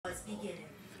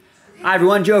Hi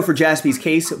everyone, Joe for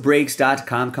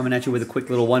JaspysCaseBreaks.com coming at you with a quick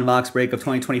little one-box break of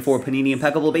 2024 Panini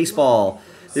Impeccable Baseball.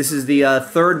 This is the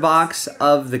third box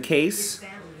of the case.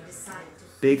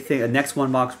 Big thing. Next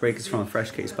one-box break is from a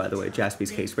fresh case, by the way,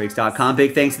 JaspysCaseBreaks.com.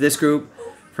 Big thanks to this group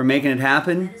for making it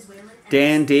happen.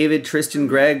 Dan, David, Tristan,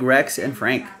 Greg, Rex, and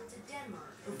Frank.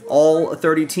 All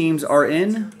 30 teams are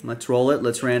in. Let's roll it.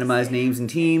 Let's randomize names and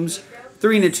teams.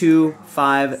 3 and a 2,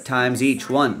 5 times each.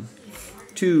 1,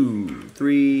 2,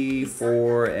 3,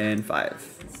 4, and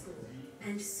 5.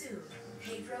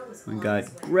 We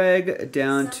got Greg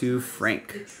down to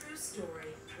Frank.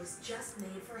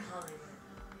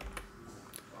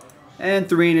 And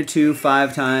 3 and a 2,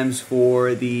 5 times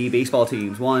for the baseball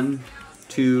teams. 1,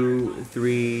 2,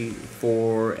 3,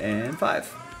 4, and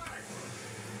 5.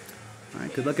 All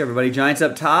right, good luck, everybody. Giants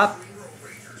up top.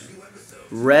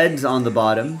 Reds on the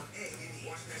bottom.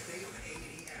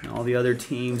 And all the other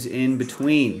teams in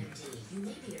between.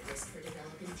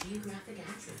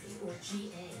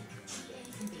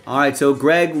 All right, so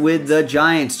Greg with the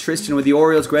Giants, Tristan with the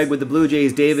Orioles, Greg with the Blue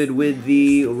Jays, David with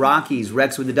the Rockies,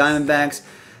 Rex with the Diamondbacks,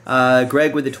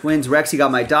 Greg with the Twins, Rex, you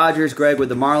got my Dodgers, Greg with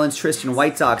the Marlins, Tristan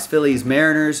White Sox, Phillies,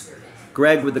 Mariners,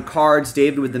 Greg with the Cards,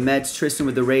 David with the Mets, Tristan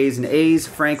with the Rays and A's,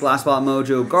 Frank Last Spot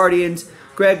Mojo, Guardians,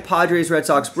 Greg Padres, Red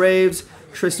Sox, Braves,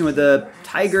 Tristan with the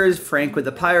Tigers, Frank with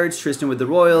the Pirates, Tristan with the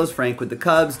Royals, Frank with the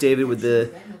Cubs, David with the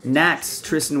Nats,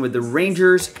 Tristan with the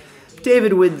Rangers,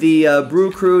 David with the Brew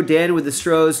Crew, Dan with the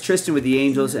Stros, Tristan with the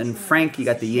Angels, and Frank, you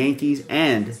got the Yankees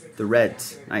and the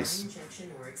Reds. Nice.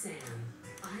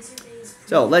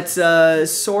 So let's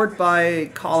sort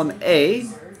by column A,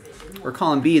 or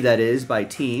column B that is, by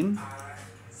team.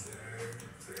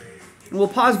 And we'll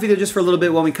pause the video just for a little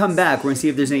bit. When we come back, we're going to see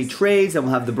if there's any trades, and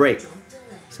we'll have the break.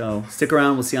 So stick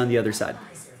around, we'll see you on the other side.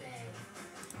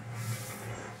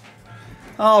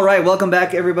 All right, welcome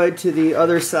back, everybody, to the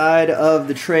other side of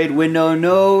the trade window.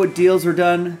 No deals were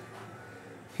done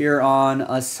here on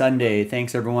a Sunday.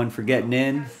 Thanks, everyone, for getting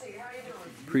in.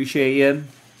 Appreciate you.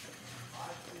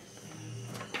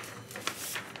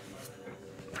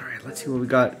 All right, let's see what we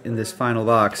got in this final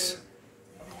box.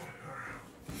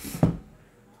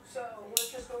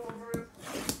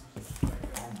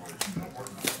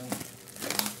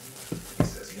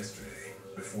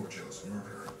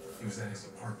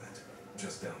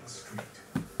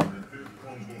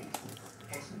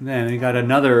 Then we got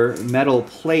another metal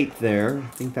plate there. I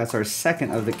think that's our second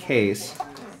of the case.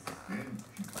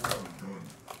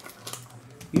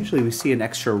 Usually we see an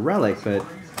extra relic, but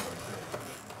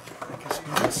I guess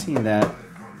we're not seeing that.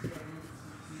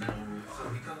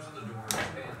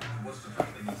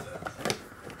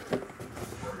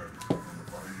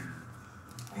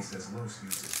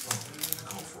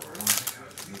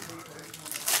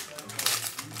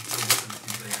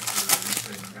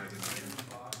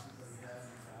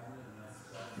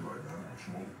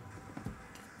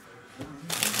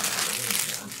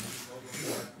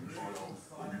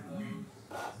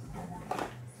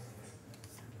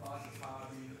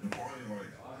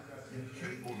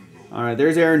 All right,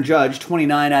 there's Aaron Judge,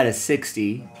 29 out of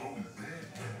 60.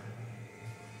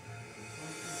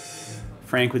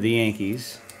 Frank with the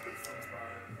Yankees.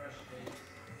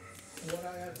 What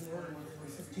I have learned in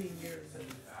 15 years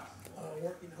of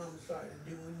working homicide and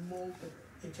doing multiple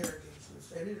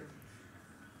interrogations and interviews,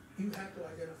 you have to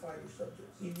identify your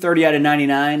subjects. 30 out of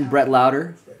 99, Brett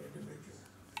Lauder.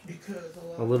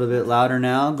 A little bit louder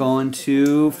now, going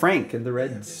to Frank and the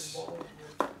Reds.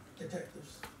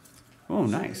 Oh,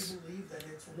 nice.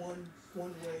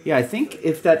 Yeah, I think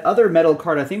if that other metal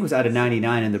card, I think was out of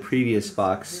 99 in the previous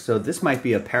box, so this might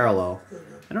be a parallel.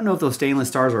 I don't know if those stainless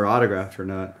stars are autographed or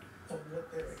not,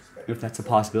 if that's a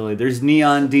possibility. There's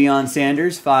Neon Deion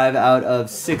Sanders, 5 out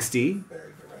of 60.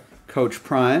 Coach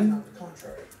Prime.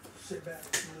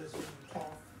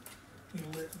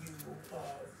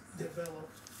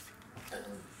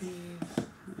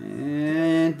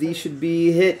 And these should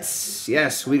be hits.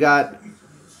 Yes, we got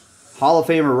Hall of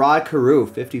Famer Rod Carew,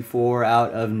 54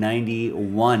 out of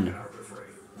 91.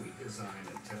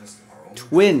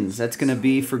 Twins, that's going to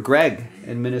be for Greg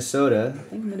in Minnesota. I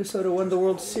think Minnesota won the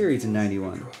World Series in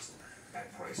 91. Or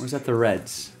was that the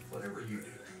Reds?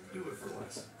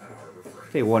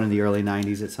 They won in the early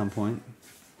 90s at some point.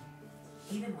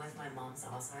 Even with my mom's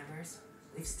Alzheimer's,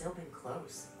 we've still been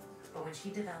close. But when she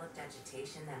developed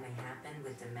agitation that may happen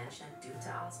with dementia due to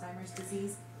Alzheimer's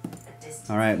disease,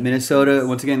 all right, Minnesota,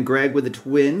 once again, Greg with the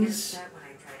Twins.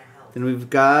 Then we've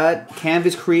got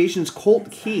Canvas Creations, Colt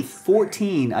Keith,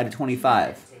 14 out of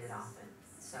 25.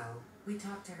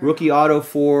 Rookie auto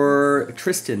for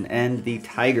Tristan and the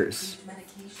Tigers.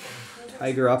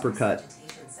 Tiger uppercut.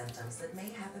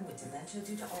 happen with dementia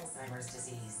due to Alzheimer's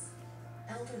disease.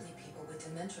 Elderly people with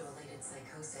dementia-related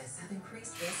psychosis have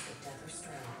increased risk of death or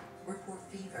stroke, report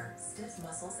fever, stiff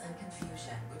muscles, and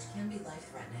confusion, which can be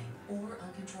life-threatening or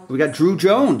uncontrolled. We got Drew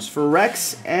Jones for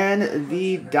Rex and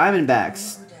the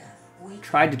Diamondbacks.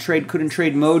 Tried to trade, couldn't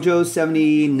trade Mojo,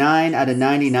 79 out of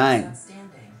 99.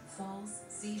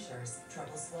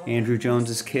 Andrew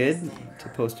Jones's kid,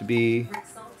 supposed to be,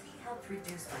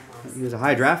 he was a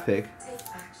high draft pick. Take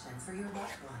action for your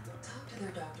loved one. Talk to their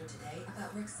doctor today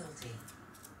about Rexulti.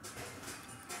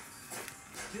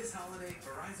 This holiday,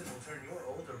 Verizon will turn your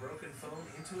old or broken phone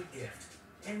into a gift.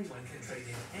 Anyone can trade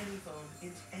in any phone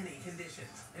in any condition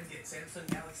and get Samsung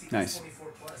Galaxy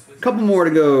S24 Plus with Couple more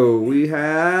to go. We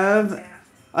have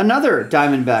another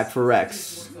Diamondback for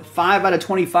Rex. 5 out of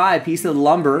 25, piece of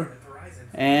lumber.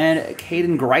 And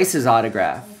Caden Grice's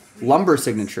autograph. Lumber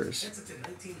signatures. That's up to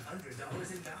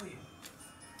 $1,900 in value.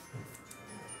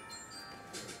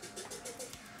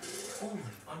 Only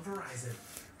on Verizon.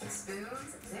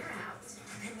 Spoons, they're out.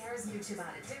 And there's new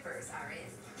ciabatta dippers are in.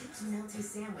 Each melty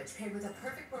sandwich paired with a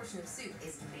perfect portion of soup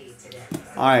is made today.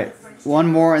 All right, one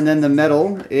more and then the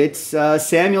medal. It's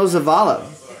Samuel Zavala.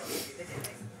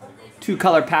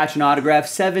 2-color patch and autograph,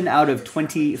 7 out of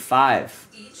 25.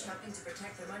 Each helping to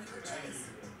protect their money with Chase.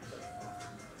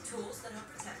 Tools that help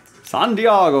protect.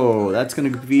 Santiago. That's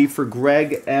going to be for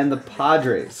Greg and the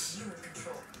Padres. You in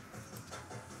control.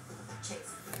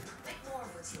 Chase, make more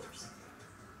of what's yours.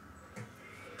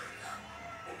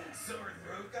 Sword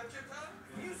throat got your tongue?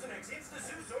 Mucinex hits the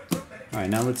sword throat medic. All right,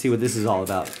 now let's see what this is all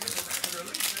about.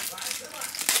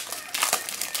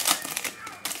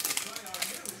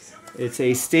 It's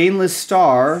a stainless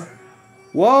star.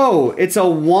 Whoa, it's a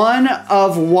 1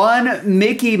 of 1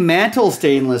 Mickey Mantle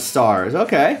stainless stars.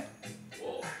 Okay.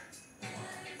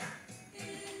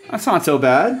 That's not so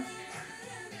bad.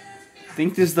 I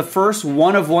think this is the first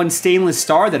 1 of 1 stainless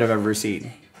star that I've ever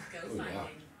seen.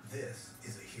 This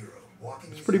is a hero.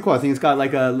 Walking It's pretty cool. I think it's got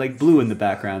like blue in the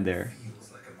background there.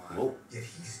 feels like a mile. Yet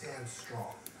he stands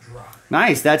strong, dry,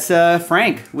 Nice. That's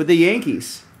Frank with the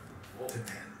Yankees. depend.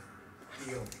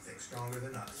 The only thing stronger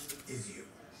than us is you.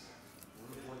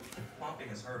 Mopping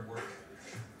is hard work.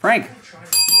 Frank, Try to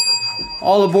superpower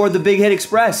all aboard the Big Hit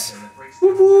Express. that breaks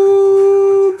Woo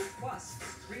woo. Plus,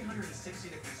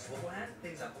 360-degree swivel head,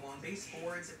 things up along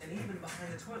baseboards, and even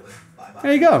behind the toilet. Bye-bye.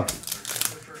 There you go.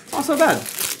 Not so bad.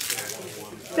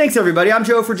 Thanks, everybody. I'm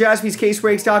Joe for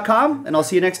JaspysCaseBreaks.com, and I'll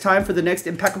see you next time for the next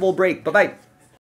Impeccable break. Bye-bye.